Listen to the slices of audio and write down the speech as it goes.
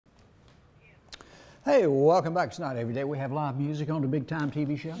Hey, welcome back. It's not every day we have live music on the Big Time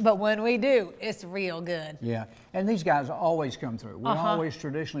TV show. But when we do, it's real good. Yeah, and these guys always come through. We always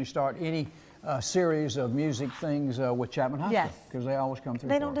traditionally start any series of music things with Chapman High School. Yes. Because they always come through.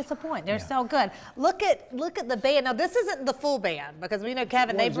 They don't disappoint. They're so good. Look at the band. Now this isn't the full band because we know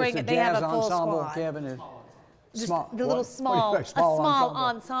Kevin. They bring it. They have a full squad. Kevin is just small, the little small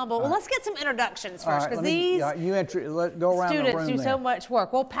ensemble. Well, let's get some introductions first because these go around students the room do so much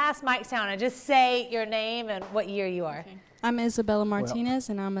work. We'll pass mics down and just say your name and what year you are. Okay. I'm Isabella Martinez,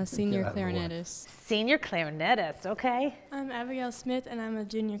 and I'm a senior clarinetist. Senior clarinetist, okay. I'm Abigail Smith, and I'm a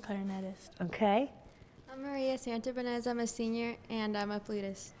junior clarinetist. Okay. I'm Maria Santabanez. I'm a senior, and I'm a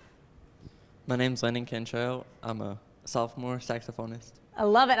fluteist. My name's Landon Cantrell. I'm a sophomore saxophonist. I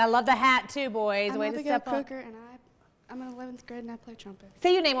love it. I love the hat too, boys. I'm Way Abigail to step Crooker, and I'm in 11th grade, and I play trumpet.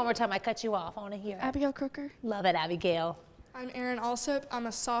 Say your name one more time. I cut you off. I want to hear it. Abigail Crooker. Love it, Abigail. I'm Aaron Alsop. I'm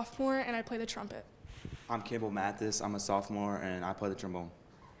a sophomore, and I play the trumpet. I'm Campbell Mathis. I'm a sophomore, and I play the trombone.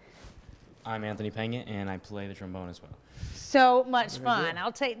 I'm Anthony Pangett, and I play the trombone as well. So much fun.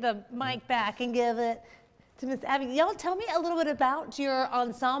 I'll take the mic back and give it to Miss Abby. Y'all tell me a little bit about your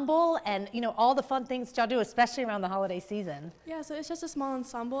ensemble and, you know, all the fun things that y'all do, especially around the holiday season. Yeah, so it's just a small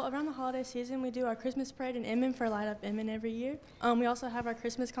ensemble. Around the holiday season, we do our Christmas parade in Inman for Light Up Inman every year. We also have our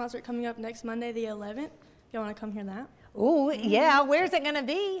Christmas concert coming up next Monday, the 11th. If y'all want to come hear that. Ooh, yeah. Where's it going to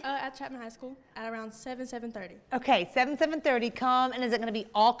be? At Chapman High School at around 7:30. Okay, 7:30. Come. And is it going to be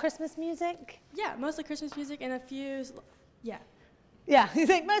all Christmas music? Yeah, mostly Christmas music and a few, yeah. Yeah, you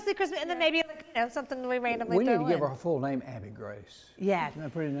think mostly Christmas, and then maybe like, you know, something we randomly We throw need to give in. her full name, Abby Grace. Yes. Isn't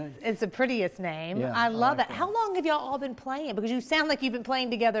that pretty nice? It's the prettiest name. Yeah, I love like it. that. How long have y'all all been playing? Because you sound like you've been playing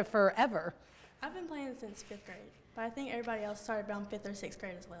together forever. I've been playing since 5th grade, but I think everybody else started around 5th or 6th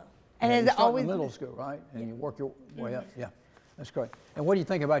grade as well. And is you it always in middle school, right? And you work your way up. Yeah, that's great. And what do you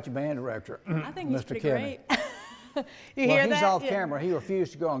think about your band director, I think he's Mr. pretty Kevin? great. You hear that? He's off camera. He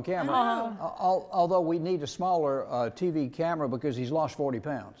refused to go on camera. Although we need a smaller TV camera because he's lost 40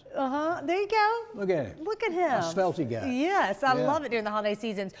 pounds. There you go. Look at him. Look at him. A svelty guy. Yes, I love it during the holiday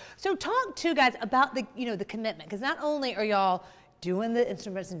seasons. So talk to guys about the, you know, the commitment, because not only are y'all doing the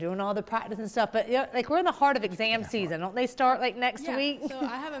instruments and doing all the practice and stuff, but you know, like we're in the heart of exam season. Don't they start like next week? So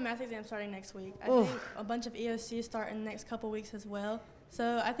I have a math exam starting next week. I think a bunch of EOCs start in the next couple weeks as well.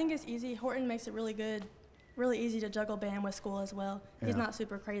 So I think it's easy. Horton makes it really good. Really easy to juggle band with school as well. He's not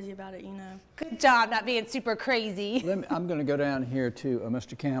super crazy about it, you know. Good job not being super crazy. I'm going to go down here to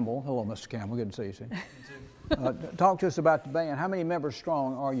Mr. Campbell. Hello, Mr. Campbell. Good to see you. Talk to us about the band. How many members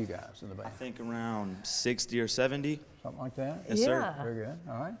strong are you guys in the band? I think around 60 or 70. Something like that? Yes, sir. Very good.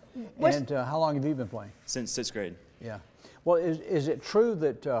 All right. And how long have you been playing? Since 6th grade. Yeah. Well, is it true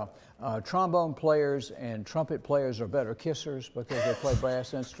that trombone players and trumpet players are better kissers because they play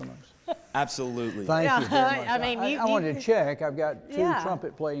brass instruments? Absolutely. Thank you very much. I mean, I wanted to check. I've got two Yeah.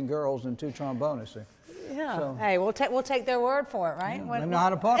 trumpet playing girls and two trombonists here. Yeah. So- Hey, we'll take their word for it, right? They know how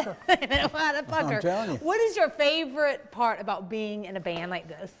to pucker. They know how to pucker. I'm telling you. What is your favorite part about being in a band like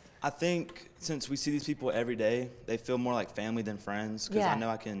this? I think since we see these people every day, they feel more like family than friends because Yeah. I know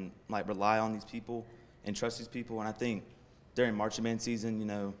I can like rely on these people and trust these people. And I think during marching band season, you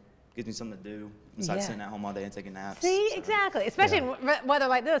know, gives me something to do besides sitting at home all day and taking naps. See, So, exactly. Especially in weather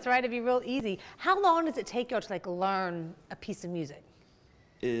like this, right? It'd be real easy. How long does it take you to like learn a piece of music?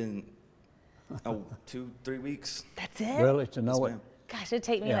 In 2-3 weeks. That's it? Really, to know it? ma'am. Gosh, it'd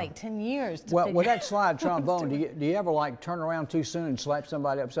take me like 10 years to Well, figure with that slide trombone, do you ever like turn around too soon and slap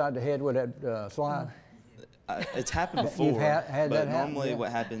somebody upside the head with that slide? It's happened before. You've had but that happen? normally Yeah.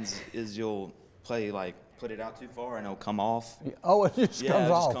 what happens is you'll play like put it out too far and it'll come off. Oh, it just Yeah, comes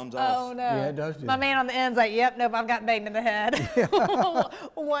it off. just comes off. Oh, no. Yeah, it does do My that. man on the end's like, yep, nope, I've gotten banged in the head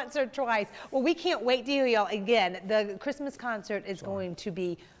once or twice. Well, we can't wait to hear y'all again. The Christmas concert is going to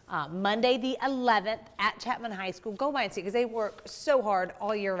be Monday the 11th at Chapman High School. Go by and see because they work so hard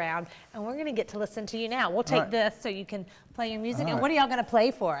all year round. And we're going to get to listen to you now. We'll take this so you can play your music. And what are y'all going to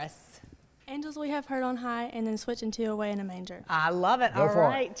play for us? Angels We Have Heard on High, and then switch into Away in a Manger. I love it. Go All for it.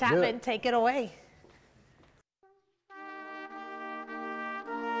 right, Do Chapman, it. take it away.